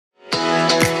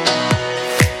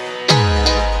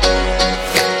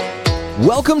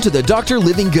Welcome to the Dr.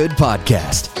 Living Good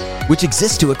podcast, which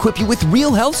exists to equip you with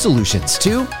real health solutions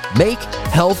to make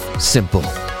health simple.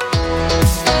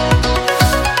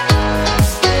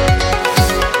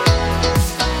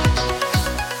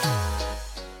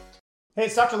 Hey,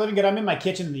 it's Dr. Living Good. I'm in my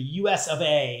kitchen in the US of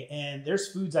A, and there's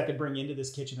foods I could bring into this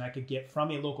kitchen I could get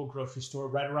from a local grocery store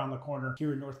right around the corner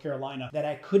here in North Carolina that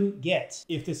I couldn't get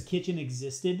if this kitchen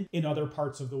existed in other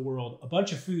parts of the world. A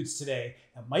bunch of foods today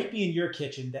that might be in your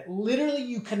kitchen that literally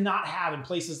you cannot have in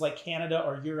places like Canada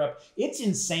or Europe. It's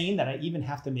insane that I even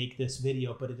have to make this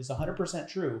video, but it is 100%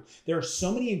 true. There are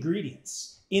so many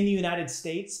ingredients in the United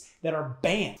States that are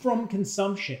banned from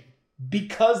consumption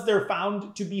because they're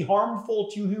found to be harmful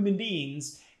to human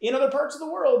beings in other parts of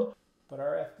the world. But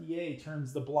our FDA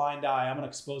turns the blind eye. I'm going to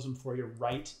expose them for you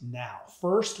right now.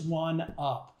 First one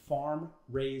up,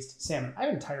 farm-raised salmon. I have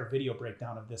an entire video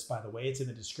breakdown of this, by the way. It's in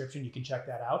the description. You can check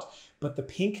that out. But the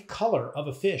pink color of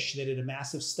a fish, they did a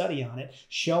massive study on it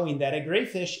showing that a gray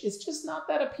fish is just not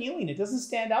that appealing. It doesn't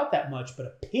stand out that much, but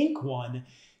a pink one,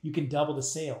 you can double the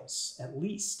sales, at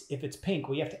least if it's pink.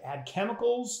 We have to add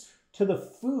chemicals to the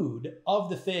food of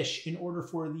the fish in order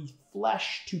for the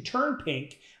flesh to turn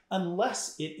pink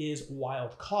unless it is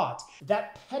wild caught.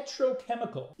 That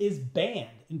petrochemical is banned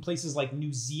in places like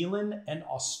New Zealand and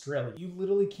Australia. You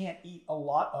literally can't eat a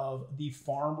lot of the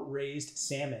farm-raised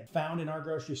salmon found in our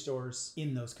grocery stores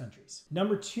in those countries.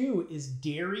 Number two is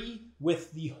dairy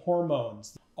with the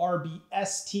hormones.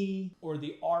 RBST or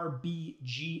the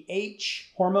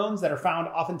RBGH hormones that are found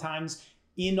oftentimes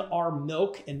in our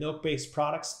milk and milk-based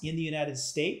products in the United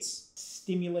States.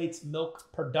 Stimulates milk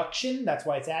production. That's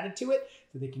why it's added to it,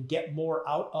 so they can get more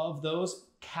out of those.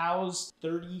 Cows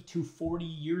 30 to 40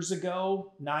 years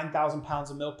ago, 9,000 pounds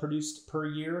of milk produced per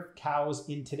year. Cows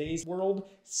in today's world,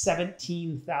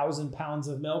 17,000 pounds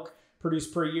of milk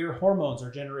produced per year. Hormones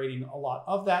are generating a lot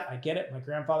of that. I get it. My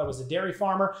grandfather was a dairy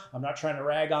farmer. I'm not trying to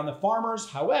rag on the farmers.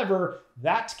 However,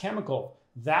 that chemical,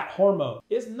 that hormone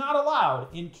is not allowed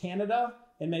in Canada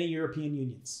and many European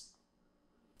unions.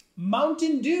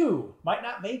 Mountain Dew might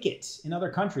not make it in other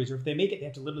countries, or if they make it, they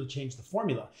have to literally change the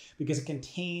formula because it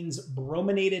contains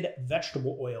brominated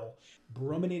vegetable oil.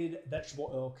 Brominated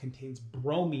vegetable oil contains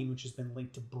bromine, which has been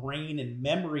linked to brain and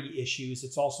memory issues.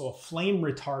 It's also a flame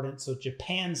retardant, so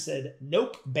Japan said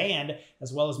nope, banned,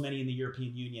 as well as many in the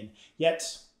European Union. Yet,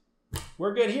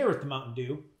 we're good here with the Mountain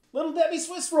Dew. Little Debbie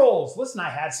Swiss rolls. Listen, I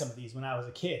had some of these when I was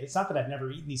a kid. It's not that I've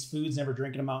never eaten these foods, never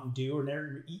drinking a Mountain Dew, or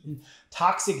never eaten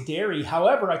toxic dairy.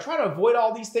 However, I try to avoid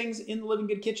all these things in the Living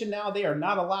Good kitchen now. They are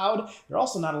not allowed. They're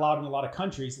also not allowed in a lot of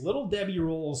countries. Little Debbie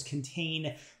rolls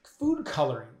contain food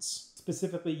colorings,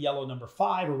 specifically yellow number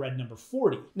 5 or red number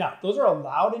 40. Now, those are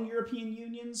allowed in European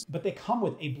unions, but they come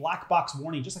with a black box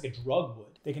warning, just like a drug would.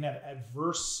 They can have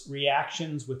adverse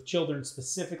reactions with children,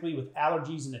 specifically with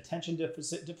allergies and attention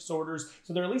deficit disorders.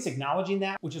 So they're at least acknowledging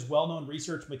that, which is well-known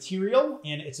research material.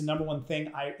 And it's the number one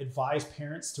thing I advise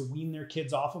parents to wean their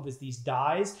kids off of is these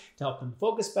dyes to help them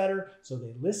focus better, so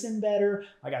they listen better.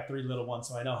 I got 3 little ones,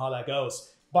 so I know how that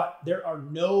goes. But there are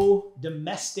no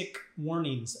domestic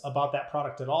warnings about that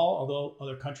product at all, although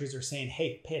other countries are saying,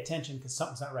 hey, pay attention because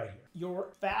something's not right here.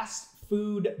 Your fast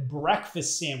food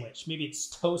breakfast sandwich, maybe it's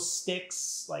toast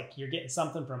sticks, like you're getting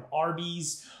something from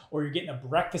Arby's, or you're getting a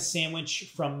breakfast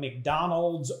sandwich from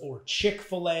McDonald's or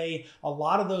Chick-fil-A. A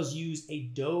lot of those use a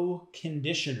dough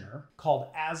conditioner called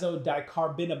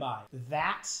azodicarbonamide.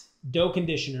 That dough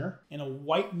conditioner and a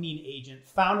whitening agent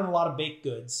found in a lot of baked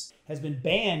goods has been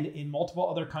banned in multiple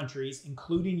other countries,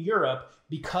 including Europe,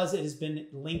 because it has been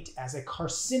linked as a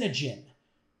carcinogen.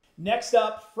 Next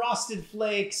up, Frosted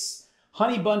Flakes,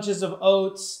 Honey Bunches of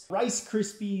Oats, Rice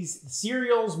Krispies. The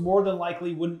cereals more than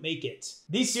likely wouldn't make it.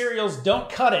 These cereals don't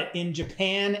cut it in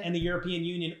Japan and the European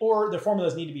Union, or their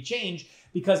formulas need to be changed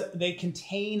because they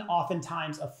contain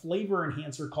oftentimes a flavor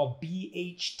enhancer called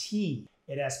BHT.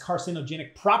 It has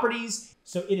carcinogenic properties,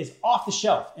 so it is off the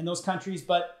shelf in those countries,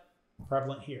 but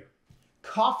prevalent here.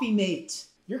 Coffee Mate.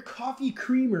 Your coffee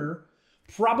creamer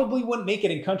probably wouldn't make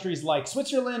it in countries like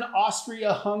Switzerland,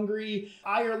 Austria, Hungary,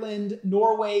 Ireland,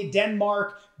 Norway,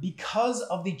 Denmark, because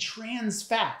of the trans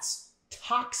fats,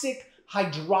 toxic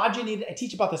hydrogenated. I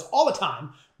teach about this all the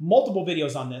time, multiple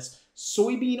videos on this.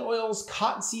 Soybean oils,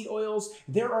 cottonseed oils,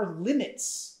 there are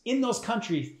limits in those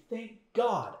countries, thank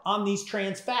God, on these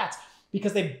trans fats,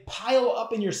 because they pile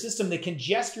up in your system, they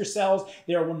congest your cells.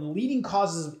 They are one of the leading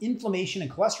causes of inflammation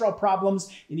and cholesterol problems.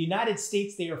 In the United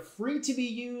States, they are free to be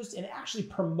used and actually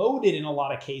promoted in a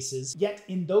lot of cases. Yet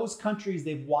in those countries,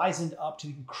 they've wisened up to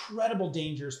incredible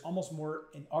dangers, almost more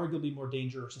and arguably more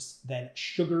dangerous than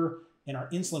sugar and our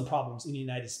insulin problems in the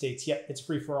United States. Yet it's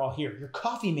free for all here. Your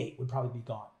Coffee Mate would probably be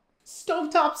gone.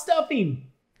 Stovetop stuffing.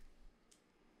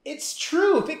 It's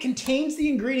true. If it contains the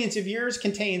ingredients, if yours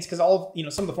contains, because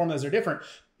some of the formulas are different,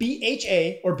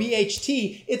 BHA or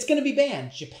BHT, it's going to be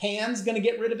banned. Japan's going to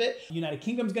get rid of it. United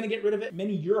Kingdom's going to get rid of it.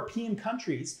 Many European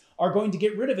countries are going to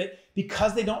get rid of it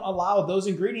because they don't allow those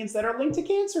ingredients that are linked to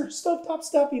cancer. Stovetop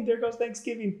stuffing. There goes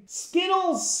Thanksgiving.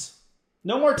 Skittles.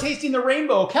 No more tasting the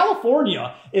rainbow.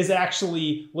 California is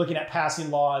actually looking at passing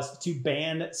laws to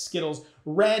ban Skittles.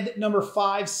 Red number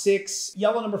 5, 6,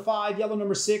 yellow number 5, yellow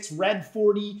number 6, red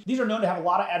 40. These are known to have a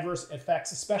lot of adverse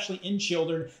effects, especially in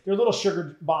children. They're little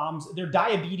sugar bombs. They're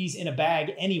diabetes in a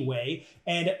bag anyway.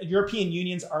 And European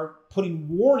unions are putting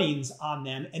warnings on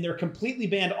them, and they're completely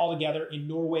banned altogether in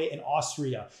Norway and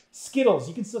Austria. Skittles,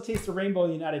 you can still taste the rainbow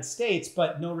in the United States,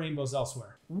 but no rainbows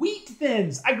elsewhere. Wheat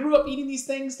Thins. I grew up eating these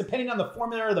things. Depending on the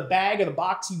formula or the bag or the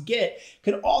box you get,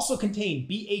 can also contain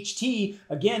BHT,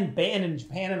 again, banned in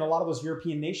Japan and a lot of those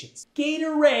European nations.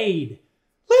 Gatorade.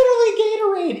 Literally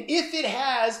Gatorade. If it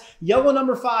has yellow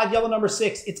number 5, yellow number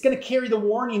 6, it's going to carry the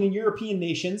warning in European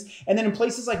nations. And then in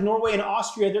places like Norway and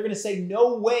Austria, they're going to say,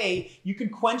 no way, you can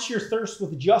quench your thirst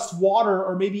with just water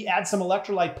or maybe add some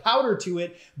electrolyte powder to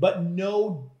it, but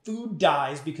no food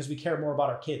dyes because we care more about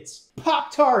our kids.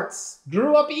 Pop-Tarts.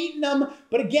 Grew up eating them,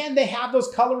 but again, they have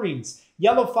those colorings.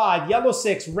 Yellow 5, yellow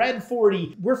 6, red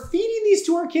 40. We're feeding these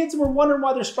to our kids and we're wondering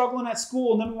why they're struggling at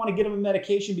school, and then we want to get them a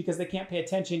medication because they can't pay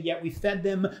attention, yet we fed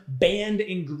them banned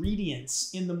ingredients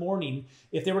in the morning.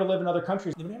 If they were to live in other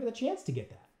countries, they would have the chance to get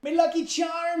that. My Lucky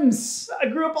Charms. I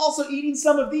grew up also eating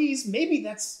some of these. Maybe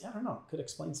that's, I don't know, could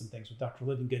explain some things with Dr.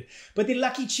 Living Good. But the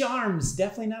Lucky Charms,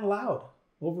 definitely not allowed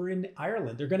over in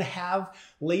Ireland. They're going to have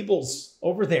labels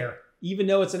over there, even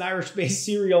though it's an Irish-based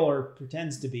cereal or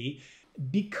pretends to be.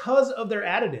 Because of their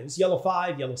additives, yellow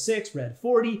 5, yellow 6, red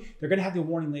 40, they're going to have the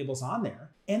warning labels on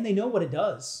there. And they know what it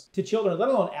does to children, let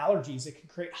alone allergies. It can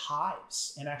create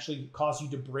hives and actually cause you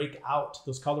to break out.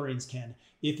 Those colorings can,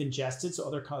 if ingested. So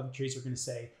other countries are going to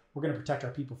say, we're going to protect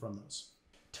our people from those.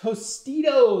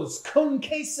 Tostitos, con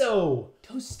queso.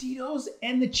 Tostitos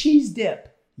and the cheese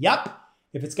dip. Yep.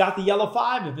 If it's got the yellow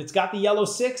 5, if it's got the yellow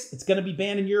 6, it's going to be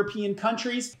banned in European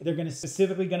countries. They're going to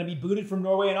specifically going to be booted from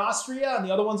Norway and Austria, and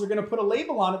the other ones are going to put a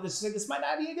label on it that says this might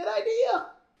not be a good idea.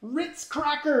 Ritz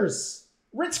crackers.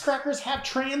 Ritz crackers have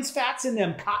trans fats in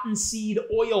them, cottonseed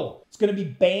oil. It's going to be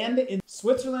banned in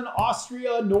Switzerland,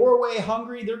 Austria, Norway,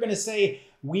 Hungary. They're going to say,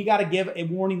 we got to give a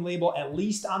warning label at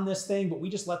least on this thing, but we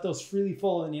just let those freely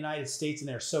flow in the United States, and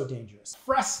they're so dangerous.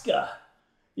 Fresca.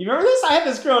 You remember this? I had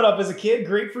this growing up as a kid,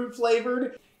 grapefruit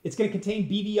flavored. It's going to contain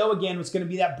BDO again. It's going to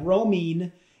be that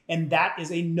bromine, and that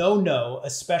is a no-no,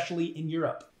 especially in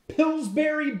Europe.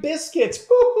 Pillsbury biscuits.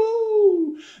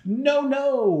 Woo-hoo!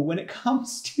 No. When it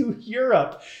comes to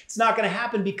Europe, it's not going to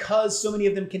happen because so many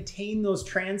of them contain those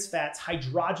trans fats,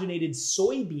 hydrogenated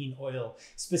soybean oil,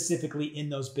 specifically in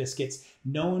those biscuits,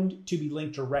 known to be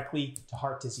linked directly to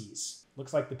heart disease.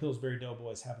 Looks like the Pillsbury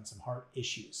Doughboy's having some heart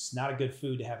issues. Not a good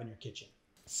food to have in your kitchen.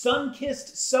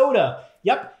 Sunkist soda.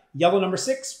 Yep. Yellow number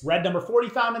 6, red number 40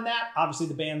 found in that. Obviously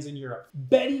the ban's in Europe.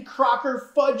 Betty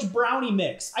Crocker fudge brownie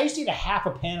mix. I used to eat a half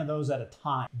a pan of those at a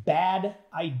time. Bad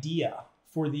idea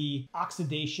for the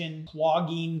oxidation,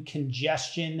 clogging,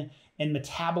 congestion, and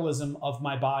metabolism of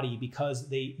my body because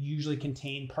they usually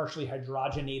contain partially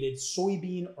hydrogenated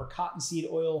soybean or cottonseed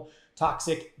oil,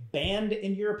 toxic, banned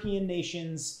in European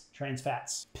nations, trans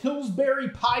fats. Pillsbury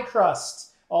pie crust.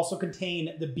 Also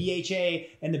contain the BHA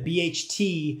and the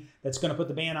BHT that's going to put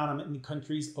the ban on them in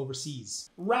countries overseas.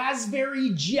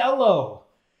 Raspberry Jello.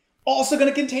 Also going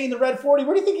to contain the red 40.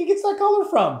 Where do you think he gets that color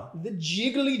from? The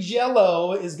Jiggly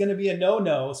Jello is going to be a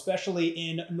no-no, especially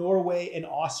in Norway and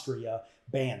Austria.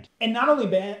 Banned. And not only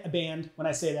banned, when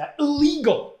I say that,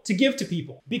 illegal to give to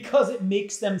people because it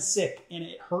makes them sick and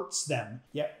it hurts them.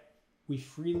 Yet we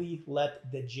freely let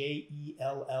the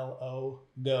JELLO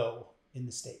go in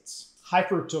the States. High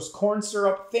fructose corn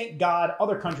syrup. Thank God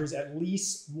other countries at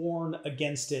least warn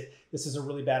against it. This is a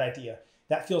really bad idea.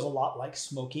 That feels a lot like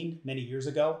smoking many years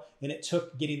ago. And it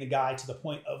took getting the guy to the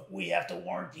point of, we have to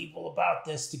warn people about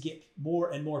this to get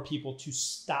more and more people to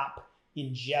stop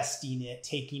ingesting it,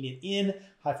 taking it in.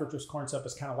 High fructose corn syrup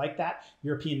is kind of like that.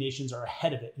 European nations are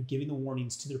ahead of it and giving the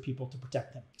warnings to their people to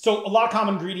protect them. So a lot of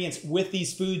common ingredients with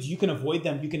these foods. You can avoid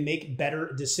them. You can make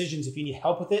better decisions. If you need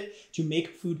help with it to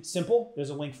make food simple,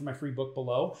 there's a link for my free book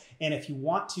below. And if you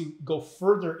want to go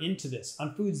further into this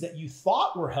on foods that you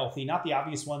thought were healthy, not the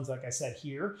obvious ones like I said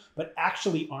here, but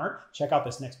actually aren't, check out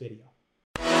this next video.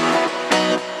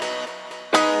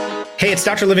 Hey, it's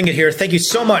Dr. Livingood here. Thank you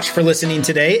so much for listening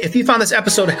today. If you found this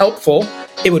episode helpful,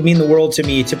 it would mean the world to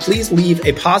me to please leave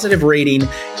a positive rating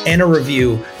and a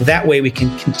review. That way we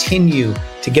can continue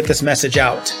to get this message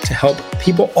out to help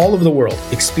people all over the world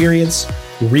experience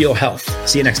real health.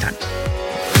 See you next time.